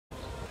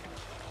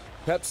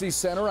Pepsi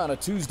Center on a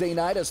Tuesday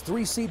night as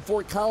 3-seed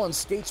Fort Collins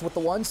skates with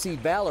the 1-seed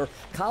Valor.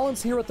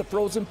 Collins here at the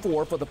Frozen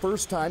Four for the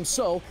first time,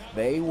 so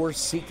they were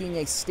seeking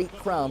a state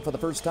crown for the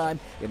first time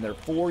in their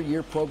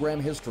 4-year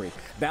program history.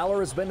 Valor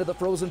has been to the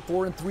Frozen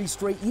Four in 3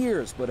 straight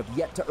years, but have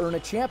yet to earn a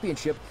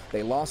championship.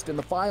 They lost in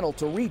the final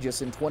to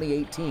Regis in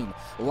 2018.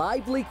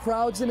 Lively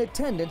crowds in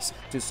attendance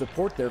to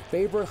support their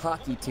favorite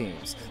hockey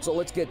teams. So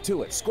let's get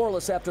to it.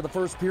 Scoreless after the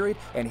first period,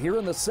 and here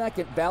in the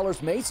second,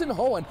 Valor's Mason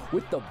Hohen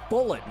with the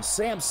bullet, and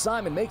Sam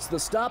Simon makes the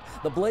stop.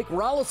 The Blake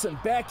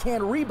Rollison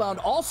backhand rebound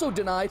also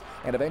denied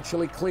and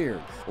eventually cleared.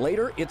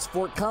 Later, it's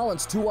Fort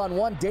Collins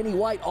 2-on-1. Denny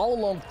White all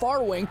alone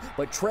far wing,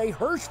 but Trey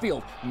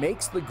Hirschfield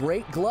makes the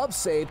great glove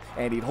save,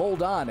 and he'd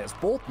hold on as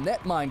both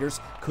netminders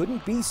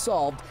couldn't be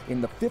solved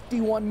in the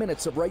 51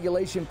 minutes of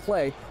regulation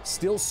play.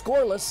 Still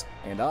scoreless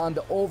and on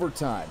to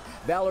overtime.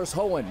 Valor's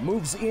Hohen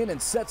moves in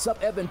and sets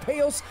up Evan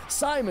Payos.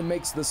 Simon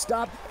makes the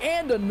stop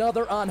and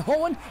another on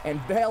Hohen, and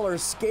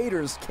Valor's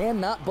skaters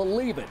cannot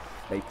believe it.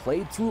 They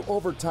played through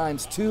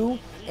overtimes 2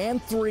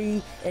 and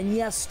 3, and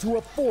yes, to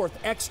a 4th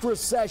extra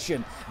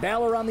session.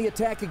 Valor on the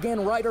attack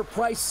again. Ryder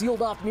Price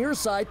sealed off near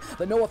side.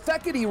 The Noah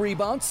Fekete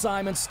rebound.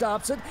 Simon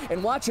stops it,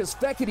 and watch as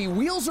Fekete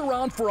wheels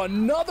around for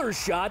another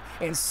shot,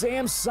 and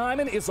Sam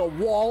Simon is a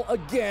wall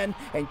again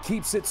and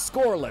keeps it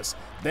scoreless.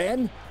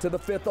 Then to the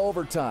 5th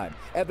overtime.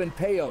 Evan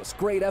Payos,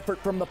 great effort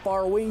from the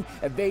far wing,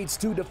 evades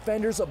 2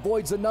 defenders,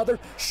 avoids another,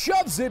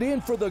 shoves it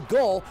in for the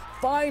goal,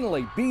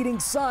 finally beating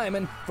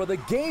Simon for the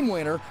game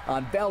winner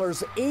on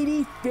Valor's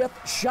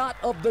 85th shot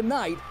of the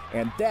night,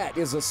 and that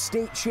is a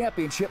state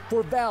championship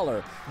for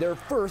Valor, their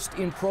first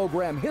in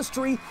program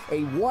history,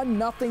 a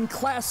 1-0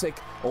 classic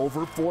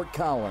over Fort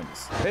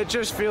Collins. It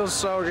just feels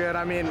so good.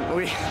 I mean,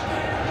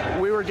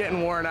 we were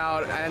getting worn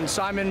out, and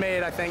Simon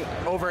made, I think,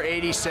 over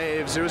 80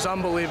 saves. It was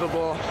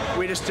unbelievable.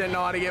 We just didn't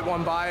know how to get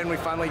one by, and we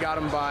finally got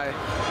him by.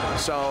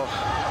 So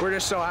we're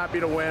just so happy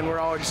to win. We're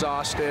all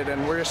exhausted,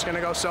 and we're just going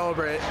to go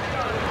celebrate.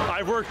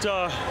 I've worked,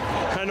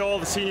 I know all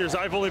the seniors.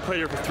 I've only played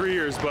here for 3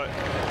 years, but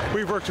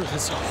we've worked with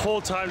this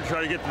whole time to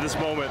try to get to this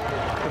moment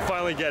and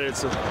finally get it.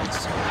 It's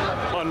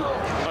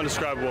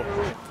undescribable.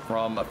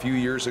 From a few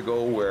years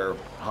ago where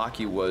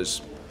hockey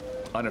was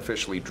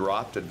unofficially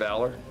dropped at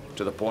Valor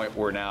to the point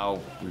where now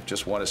we've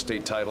just won a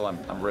state title.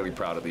 I'm really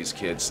proud of these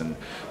kids and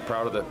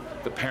proud of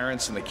the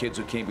parents and the kids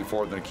who came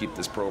before them to keep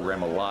this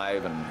program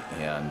alive,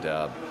 and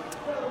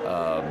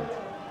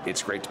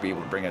it's great to be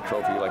able to bring a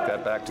trophy like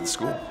that back to the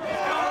school.